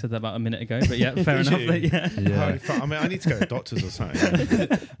 Mark said that about a minute ago, but yeah, fair enough. But yeah. Yeah. I mean, I need to go to doctors or something.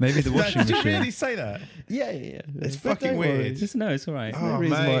 Maybe the washing Did you machine. really say that? Yeah. It's But fucking don't weird. worry. No, it's all right. Oh,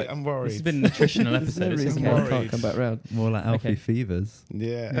 reason mate, why- I'm worried. This has been a nutritional There's no episode. It's reason okay. why I worried. can't come back round. More like Alfie Okay. Fevers.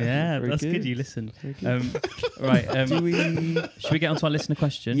 Yeah. Yeah, Very that's good. good. You listened. Very good. Right. Should we get on to our listener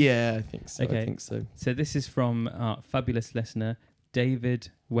question? Yeah, I think so. Okay. I think so. So this is from our fabulous listener, David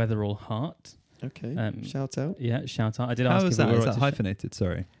Weatherall Hart. Okay. Shout Shout out. Yeah, shout out. I did How ask is if we that? were Is right that to hyphenated?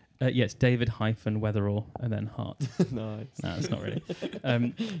 Sorry. yes, David Weatherall and then Hart. Nice. No, it's not really.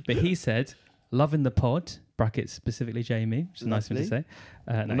 But he said, loving the pod, brackets specifically Jamie, which is a nice thing to say.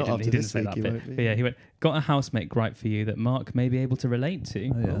 Not No, after he didn't this say week, that he bit. won't be. But yeah, he went, got a housemate gripe for you that Mark may be able to relate to.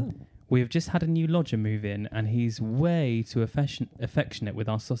 Oh, yeah. We have just had a new lodger move in and he's way too affectionate with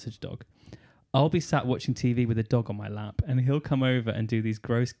our sausage dog. I'll be sat watching TV with a dog on my lap and he'll come over and do these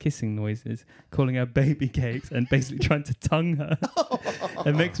gross kissing noises, calling her baby cakes and basically trying to tongue her.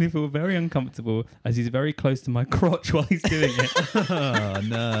 It makes me feel very uncomfortable as he's very close to my crotch while he's doing it. Oh,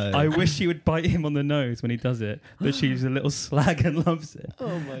 no. I wish she would bite him on the nose when he does it, but she's a little slag and loves it.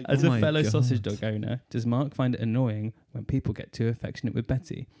 Oh my god. As Oh a my fellow God. sausage dog owner, does Mark find it annoying when people get too affectionate with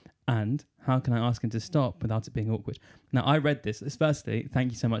Betty? And how can I ask him to stop without it being awkward? Now, I read this. Firstly,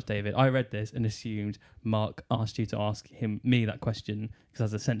 thank you so much, David. I read this and assumed Mark asked you to ask me that question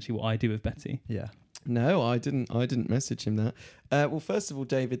because that's essentially what I do with Betty. Yeah. No, I didn't message him that. Well, first of all,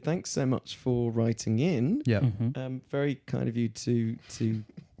 David, thanks so much for writing in. Yeah. Mhm. Very kind of you to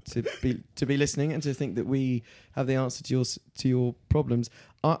be listening and to think that we have the answer to your problems.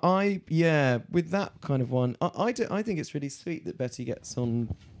 I with that kind of one, I think it's really sweet that Betty gets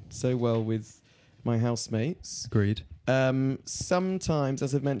on so well with my housemates. Agreed. Sometimes,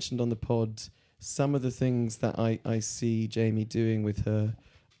 as I've mentioned on the pod, some of the things that I see Jamie doing with her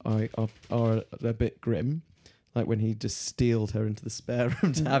are a bit grim. Like when he just stealed her into the spare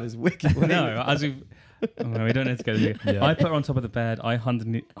room to have his wicked way. No, as we don't need to go there. Yeah. I put her on top of the bed. I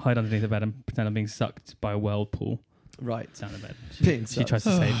hide underneath the bed and pretend I'm being sucked by a whirlpool Right. down the bed. Being She sucked. tries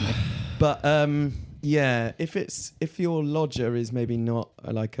to save me. But yeah, if your lodger is maybe not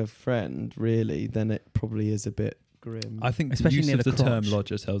like a friend really, then it probably is a bit grim. I think Especially use near of the the term crotch.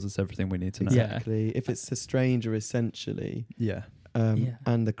 lodger tells us everything we need to know. Yeah. Exactly. If it's a stranger, essentially, Yeah. Yeah.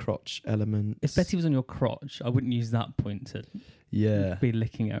 and the crotch element. If Betty was on your crotch, I wouldn't use that point to Yeah. be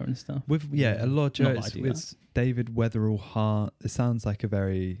licking her and stuff. With a lodger, Not that I do it's David Weatherall Hart. It sounds like a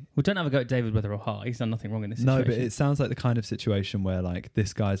very Well, don't have a go at David Weatherall Hart. He's done nothing wrong in this no, situation. but it sounds like the kind of situation where like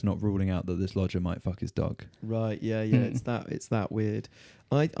this guy's not ruling out that this lodger might fuck his dog. Right. Yeah. Hmm. It's that weird.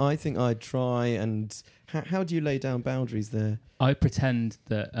 I think I'd try and how do you lay down boundaries there? I pretend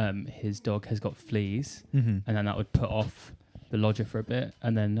that his dog has got fleas, Mm-hmm. and then that would put off the lodger for a bit,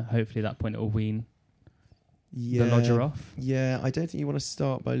 and then hopefully at that point it will wean Yeah. the lodger off. Yeah. I don't think you want to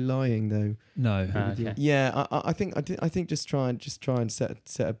start by lying though. No. Okay. Yeah, I think just try and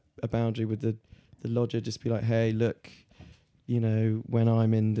set a boundary with the lodger. Just be like, hey, look, when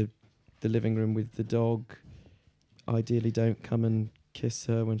I'm in the living room with the dog, ideally don't come and kiss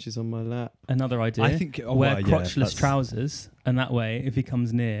her when she's on my lap. Another idea. I think wear well, yeah, crotchless that's- trousers, and that way, if he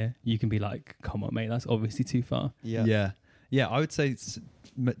comes near, you can be like, "Come on, mate, that's obviously too far." Yeah, Yeah. I would say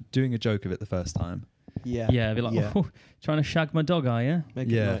doing a joke of it the first time. yeah, Yeah, be like, yeah. "Oh, trying to shag my dog, are you?" Make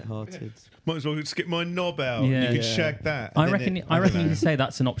Yeah. it light-hearted. Might as well just get my knob out. Yeah. You could Yeah. shag that. I and then reckon. it- I reckon don't you know. could say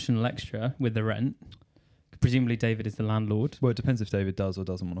that's an optional extra with the rent. Presumably, David is the landlord. Well, it depends if David does or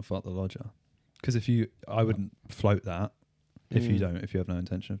doesn't want to fuck the lodger. Because I wouldn't float that if you have no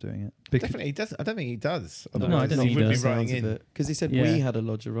intention of doing it. Definitely, he does. I don't think he does. No, I Otherwise, don't think he he wouldn't does. be writing in. Because he said Yeah. we had a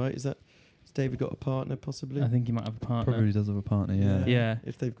lodger, right? Has David got a partner possibly? I think he might have a partner. Probably does have a partner. Yeah. Yeah.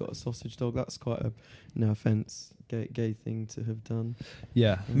 If they've got a sausage dog, that's quite a, no offence, gay thing to have done.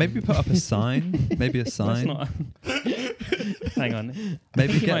 Yeah. Maybe put up a sign. Maybe a That's sign. not. Hang on.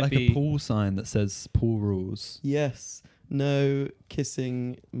 Maybe He get might like be- a pool sign that says pool rules. Yes. No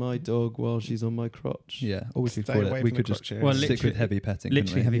kissing my dog while she's on my crotch. Yeah, or we could Stay call away it. We from could the just crotch area. Well, stick literally- with heavy petting.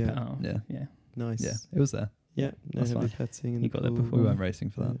 Literally couldn't heavy Yeah. pet. Oh, Yeah. yeah. Nice. Yeah, it was there. Yeah, no That's heavy fine. petting. In You the got that pool. before. We weren't racing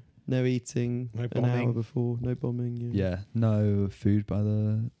for that. No eating. No An bombing. hour before. No bombing. Yeah, no food by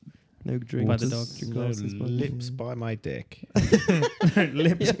the. No drinks. By the dog. Drink No glasses by the lips dog. by my dick.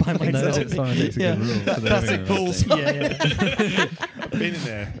 Lips by my No, dog. it's fine, takes Yeah. Classic Paul's. Yeah. I've been in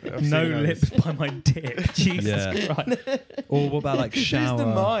there. I've No seen those. lips by my dick. Jesus Yeah. Christ. Or what about like shower? Who's the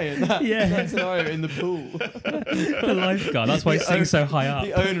Mayan? That, Yeah. that scenario in the pool. The lifeguard. That's why he The sings so high up.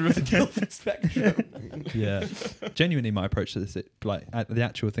 The owner of the Guildford Spectrum. Yeah, genuinely, my approach to this, the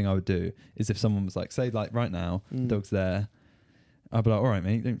actual thing I would do is if someone was like, say, like right now, Mm. dog's there, I'd be like, all right,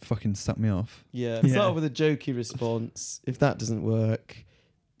 mate, don't fucking suck me off. Yeah. Yeah. Start with a jokey response. If that doesn't work,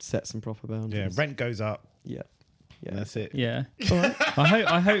 set some proper boundaries. Yeah, rent goes up. Yeah. And that's it. Yeah.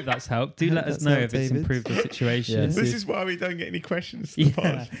 I hope that's helped. Do I hope let us that's know helped, if it's David. improved the situation. Yes. This is why we don't get any questions to the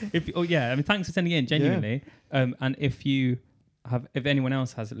Yeah. pod. I mean, thanks for sending in genuinely. And if anyone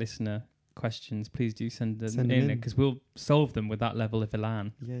else has listener questions, please do send them in because we'll solve them with that level of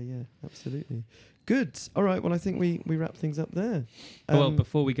elan. Yeah, absolutely. Good. All right. Well, I think we wrap things up there. Well,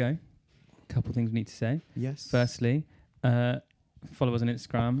 before we go, a couple of things we need to say. Yes. Firstly, follow us on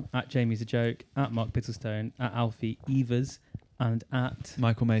Instagram at Jamie's a Joke, at Mark Bittlestone, at Alfie Evers, and at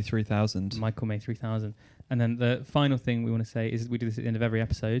Michael May 3000. Michael May 3000. And then the final thing we want to say is we do this at the end of every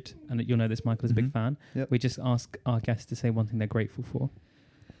episode, and you'll know this Michael is a big Mhm. fan. Yep. We just ask our guests to say one thing they're grateful for.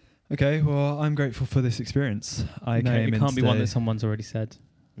 Okay, well, I'm grateful for this experience. It can't be one that someone's already said.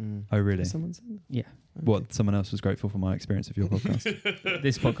 Mm. Oh, really? Someone said that? Yeah. Okay. What? Someone else was grateful for my experience of your podcast.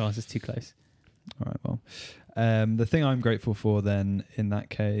 This podcast is too close. All right, well. The thing I'm grateful for then in that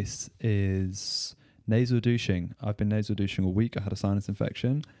case is nasal douching. I've been nasal douching all week. I had a sinus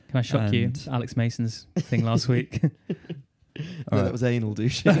infection. Can I shock you? And- Alex Mason's thing last week. No, Alright. that was anal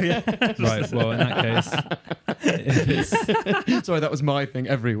douching. Right, well, in that case, if it's... Sorry, that was my thing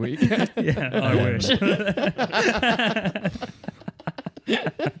every week. Yeah, I wish.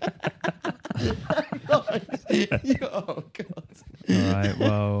 Oh, God. All right,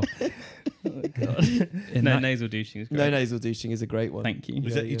 well... in No, that- nasal douching is great. No, nasal douching is a great one. Thank you. Is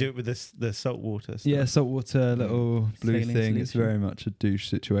Yeah, that you yeah. do it with the salt water stuff? Yeah, saltwater little blue Saline thing. It's solution. very much a douche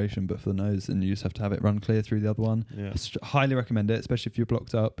situation, but for the nose, and you just have to have it run clear through the other one. Yeah. Highly recommend it, especially if you're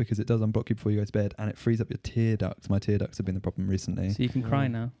blocked up, because it does unblock you before you go to bed, and it frees up your tear ducts. My tear ducts have been the problem recently. So you can cry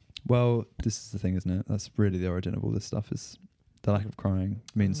now. Well, this is the thing, isn't it? That's really the origin of all this stuff. Is the lack of crying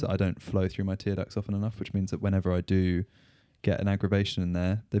means that I don't flow through my tear ducts often enough, which means that whenever I do get an aggravation in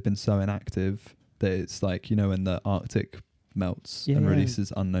there, they've been so inactive that it's like, you know, when the Arctic melts and Yeah.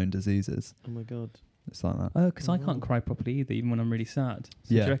 releases unknown diseases. Oh, my God. It's like that. Oh, because I Oh. can't cry properly either, even when I'm really sad. So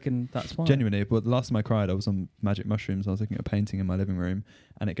do Yeah. you reckon that's why? Genuinely, but the last time I cried, I was on magic mushrooms. I was looking at a painting in my living room,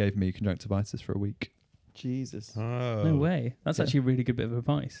 and it gave me conjunctivitis for a week. Jesus. Oh. No way. That's Yeah. actually a really good bit of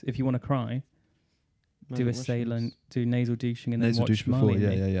advice. If you want to cry, do a Magic saline, mushrooms. do nasal douching, and Nasal then watch douche before, Marley and yeah,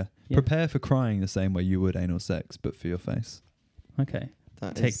 Me. yeah, yeah, Yeah. Prepare for crying the same way you would anal sex, but for your face. Okay.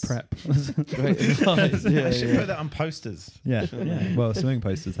 That Take is prep. Great advice. Yeah, I should yeah. put that on posters. Yeah. Yeah. Well, swimming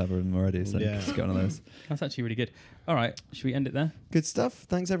posters have them already, so Yeah. just get one of those. That's actually really good. All right. Should we end it there? Good stuff.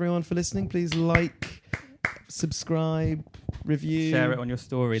 Thanks, everyone, for listening. Please like, subscribe, review. Share it on your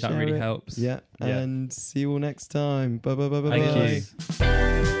story. That Share really it. helps. Yeah. Yeah. And see you all next time. Bye, bye, bye, bye, Thank bye.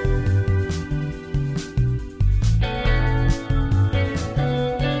 you.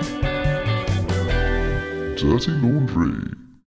 Dirty Laundry.